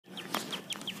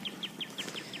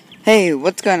Hey,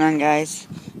 what's going on, guys?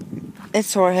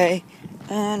 It's Jorge,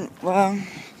 and, well,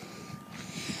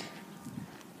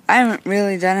 I haven't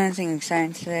really done anything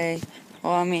exciting today.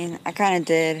 Well, I kind of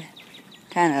did.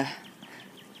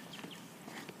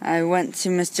 I went to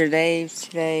Mr. Dave's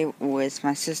today with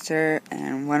my sister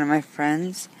and one of my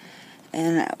friends,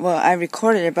 and, well, I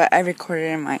recorded it, but I recorded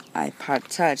it in my iPod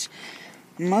Touch,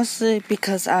 mostly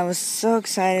because I was so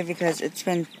excited because it's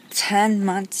been 10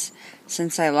 months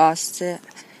since I lost it.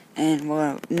 And,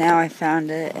 well, now I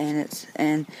found it,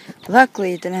 and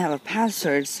luckily it didn't have a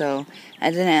password, so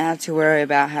I didn't have to worry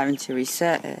about having to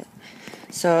reset it.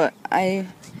 My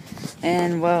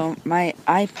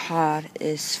iPod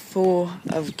is full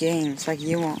of games. Like,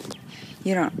 you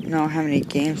don't know how many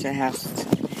games it has.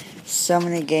 So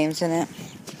many games in it.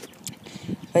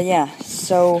 But yeah,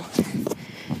 so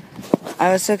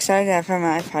I was so excited that I found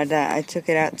my iPod that I took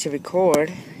it out to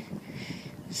record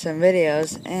some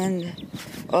videos, and,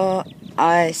 well,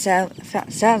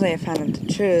 sadly I found out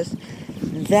the truth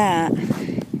that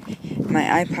my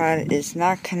iPod is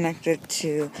not connected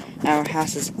to our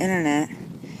house's internet.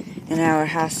 In our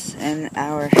house,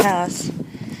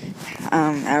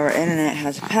 our internet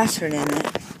has a password in it,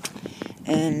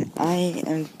 and I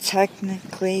am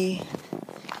technically,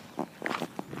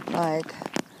 like,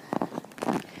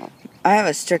 I have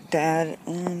a strict dad,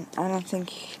 and I don't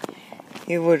think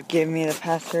he would give me the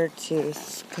password to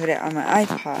put it on my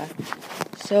iPod.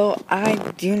 So I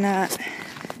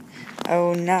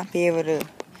will not be able to,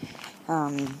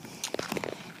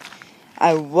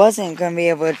 I wasn't going to be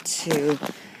able to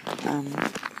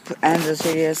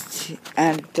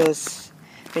add those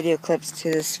video clips to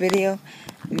this video,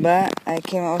 but I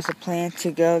came up with a plan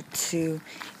to go to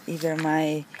either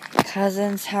my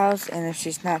cousin's house, and if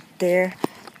she's not there,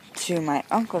 to my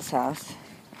uncle's house,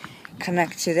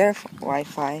 connect to their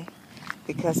Wi-Fi,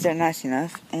 because they're nice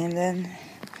enough, and then,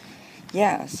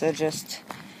 yeah, so just,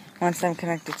 once I'm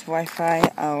connected to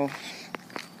Wi-Fi, I'll,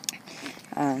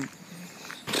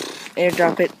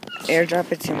 airdrop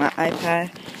it to my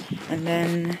iPad, and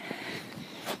then,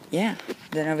 yeah,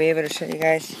 then I'll be able to show you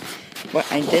guys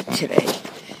what I did today.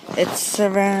 It's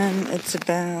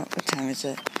about, what time is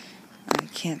it? I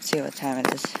can't see what time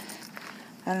it is.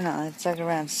 I don't know, it's like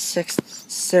around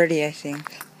 6:30, I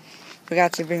think.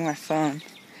 Forgot to bring my phone.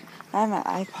 I have my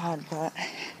iPod, but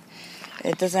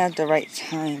it doesn't have the right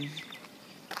time.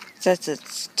 It says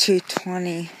it's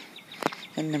 2:20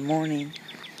 in the morning.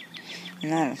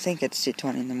 And I don't think it's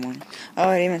 2:20 in the morning. Oh,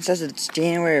 it even says it's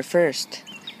January 1st.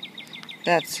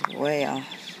 That's way off.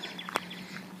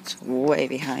 It's way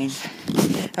behind.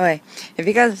 Anyway, if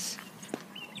you guys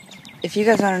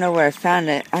want to know where I found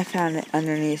it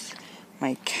underneath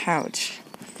my couch.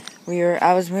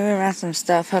 I was moving around some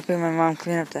stuff, helping my mom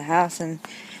clean up the house, and,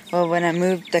 well, when I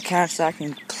moved the couch so I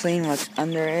can clean what's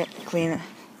under it, clean up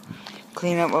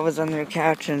what was under the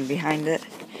couch and behind it,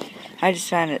 I just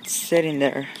found it sitting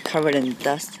there, covered in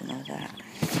dust and all that.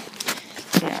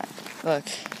 Yeah, look.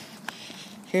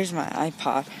 Here's my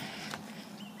iPod.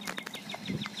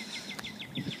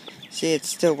 See, it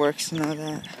still works and all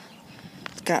that.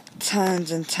 It's got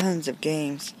tons and tons of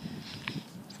games.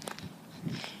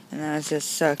 And I was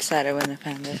just so excited when I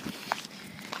found it.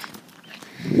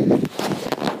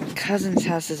 My cousin's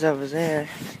house is over there,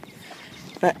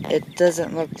 but it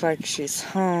doesn't look like she's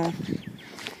home.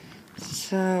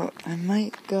 So I'm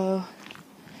gonna go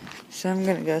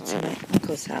to my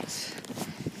uncle's house,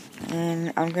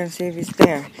 and I'm gonna see if he's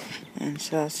there, and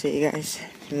so I'll see you guys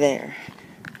there.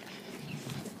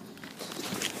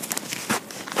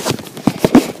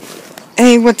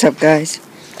 Hey, what's up, guys?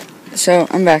 So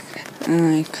I'm back.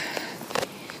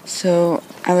 So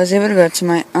I was able to go to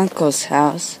my uncle's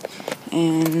house,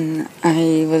 and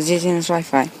I was using his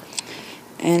Wi-Fi,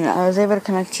 and I was able to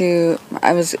connect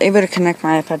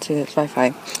my iPod to his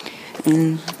Wi-Fi,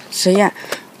 and so yeah,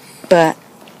 but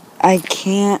I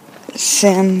can't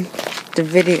send the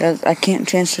videos, I can't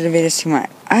transfer the videos to my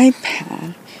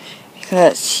iPad,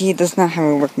 because he does not have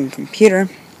a working computer,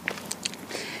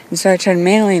 and so I tried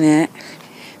mailing it,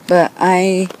 but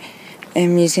I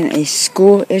am using a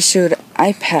school-issued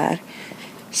iPad,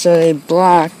 so they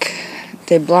blocked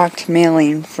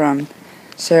mailing from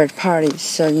third parties,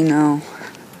 so,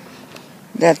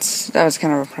 that was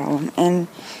kind of a problem. And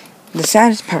the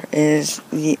saddest part is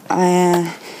the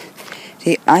iPod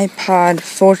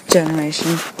 4th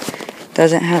generation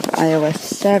doesn't have iOS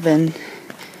 7,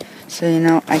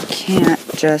 so, I can't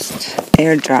just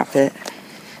airdrop it.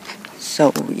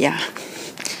 So, yeah.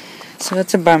 So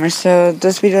it's a bummer. So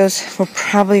those videos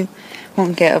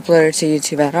won't get uploaded to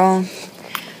YouTube at all,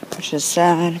 which is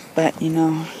sad, but,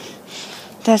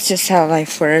 that's just how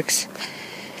life works.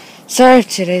 Sorry if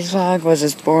today's vlog was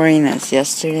as boring as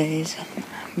yesterday's,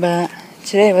 but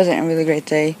today wasn't a really great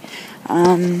day.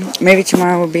 Maybe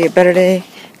tomorrow will be a better day,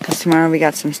 because tomorrow we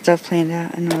got some stuff planned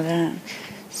out and all that.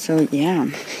 So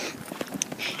yeah.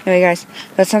 Anyway guys,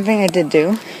 but something I did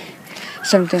do,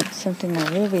 something I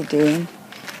will be doing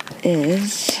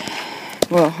is,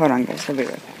 well, hold on guys, I'll be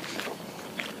right back.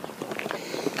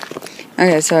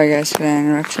 Okay, sorry guys for that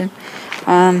interruption.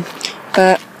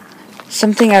 But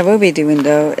something I will be doing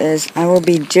though is I will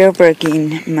be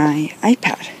jailbreaking my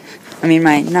iPad. I mean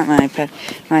not my iPad,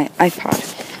 my iPod.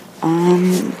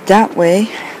 That way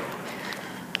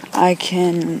I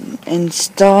can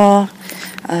install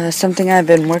something I've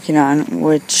been working on,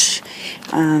 which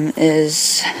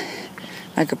is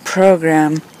like a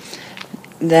program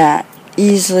that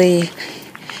easily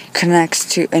connects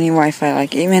to any Wi-Fi,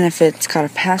 like even if it's got a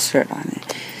password on it.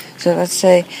 So let's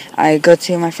say I go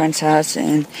to my friend's house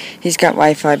and he's got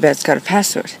Wi-Fi but it's got a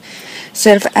password.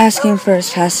 Instead of asking for his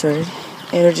password,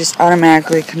 it'll just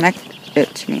automatically connect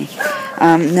it to me.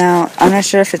 Now, I'm not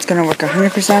sure if it's going to work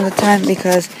 100% of the time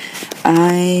because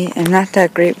I am not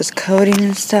that great with coding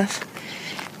and stuff.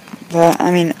 But, I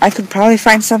mean, I could probably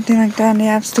find something like that in the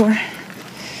App Store.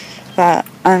 But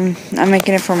I'm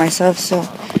making it for myself, so,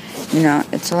 you know,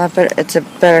 it's a lot better. It's a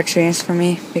better experience for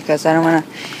me because I don't want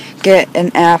to get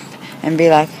an app and be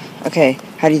like, okay,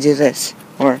 how do you do this?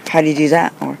 Or how do you do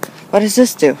that? Or what does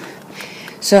this do?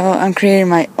 So I'm creating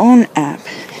my own app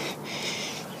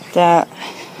that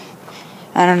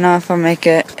I don't know if I'll make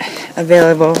it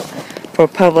available for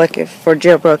public for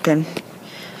jailbroken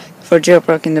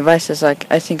devices. Like,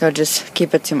 I think I'll just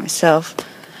keep it to myself.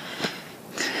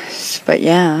 But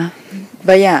yeah,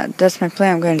 that's my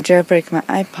plan. I'm going to jailbreak my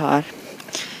iPod,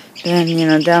 then, you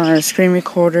know, download a screen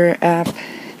recorder app,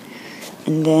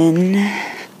 and then,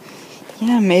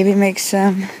 yeah, maybe make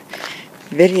some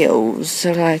videos,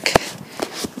 so like,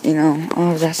 you know,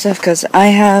 all of that stuff, because I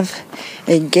have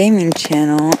a gaming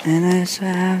channel, and I also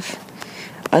have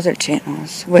other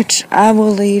channels, which I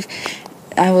will leave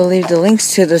the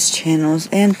links to those channels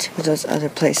and to those other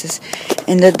places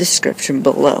in the description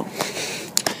below.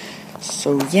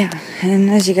 So yeah, and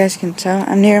as you guys can tell,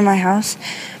 I'm near my house,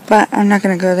 but I'm not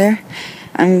going to go there.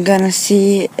 I'm going to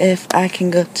see if I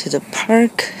can go to the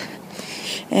park,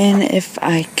 and if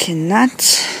I cannot,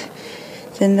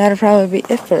 then that'll probably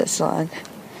be it for this vlog.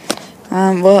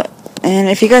 Well, and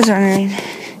if you guys are wondering,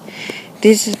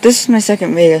 this is my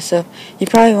second video, so you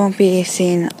probably won't be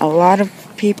seeing a lot of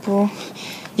people.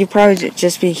 You'll probably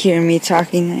just be hearing me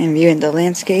talking and viewing the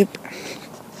landscape.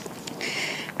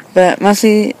 But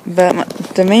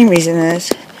the main reason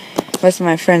is most of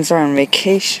my friends are on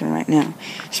vacation right now,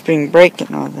 spring break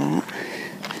and all that.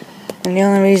 And the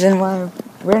only reason why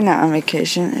we're not on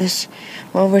vacation is,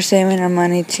 well, we're saving our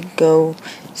money to go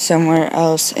somewhere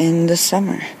else in the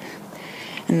summer.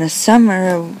 In the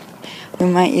summer, we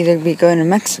might either be going to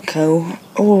Mexico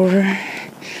or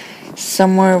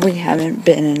somewhere we haven't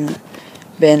been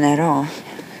at all.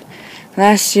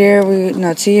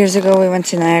 2 years ago, we went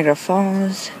to Niagara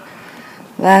Falls.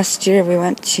 Last year, we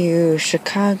went to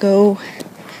Chicago.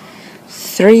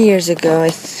 3 years ago,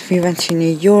 we went to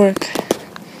New York.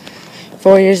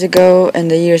 4 years ago, and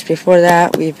the years before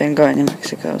that, we've been going to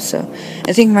Mexico. So,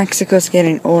 I think Mexico's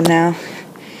getting old now.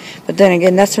 But then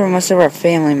again, that's where most of our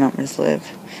family members live.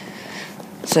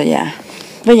 So, yeah.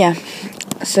 But, yeah.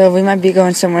 So, we might be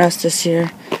going somewhere else this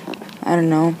year. I don't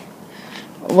know.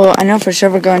 Well, I know for sure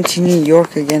we're going to New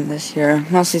York again this year,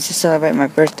 mostly to celebrate my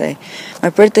birthday. My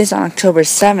birthday's on October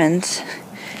 7th,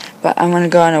 but I want to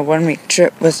go on a 1-week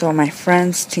trip with all my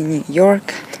friends to New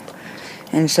York,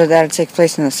 and so that'll take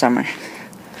place in the summer.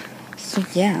 So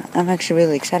yeah, I'm actually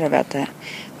really excited about that,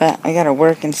 but I gotta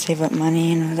work and save up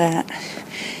money and all that.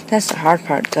 That's the hard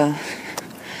part though.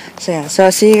 So yeah, so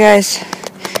I'll see you guys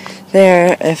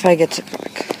there if I get to the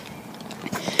park.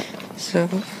 So,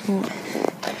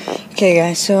 okay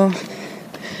guys, so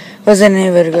wasn't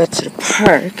able to go to the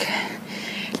park.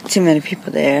 Too many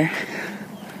people there.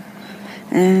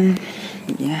 And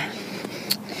yeah.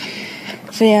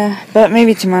 So yeah, but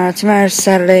maybe tomorrow's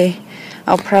Saturday,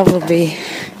 I'll probably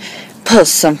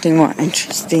post something more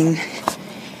interesting.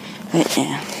 But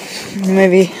yeah,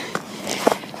 maybe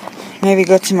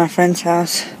go to my friend's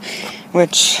house,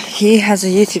 which he has a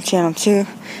YouTube channel too.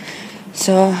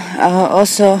 So I'll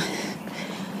also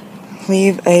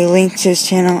leave a link to his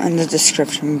channel in the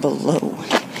description below.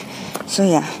 So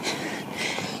yeah.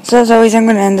 So as always, I'm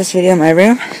going to end this video in my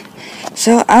room.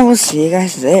 So I will see you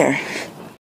guys there.